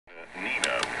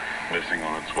missing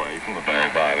on its way from the Bay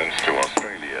of Islands to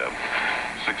Australia.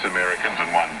 6 Americans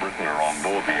and 1 Briton are on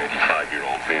board the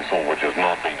 85-year-old vessel, which has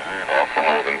not been heard of for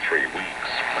more than 3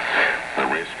 weeks.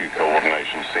 The Rescue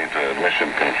Coordination Centre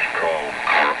Mission Control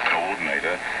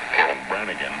Coordinator, Kevin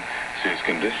Brannigan, says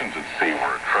conditions at sea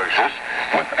were atrocious,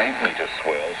 with 8-metre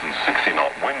swells and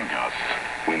 60-knot wind gusts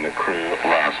when the crew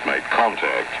last made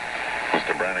contact.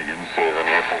 Mr. Brannigan says an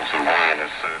Air Force Orion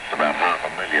has searched about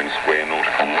 500,000 square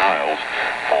nautical miles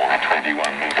for the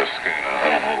 21-metre schooner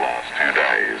over the last 2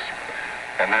 days.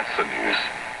 And that's the news.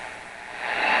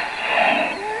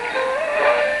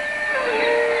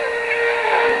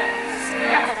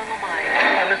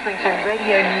 You're listening to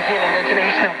Radio New Zealand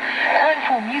International. Time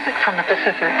for music from the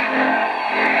Pacific.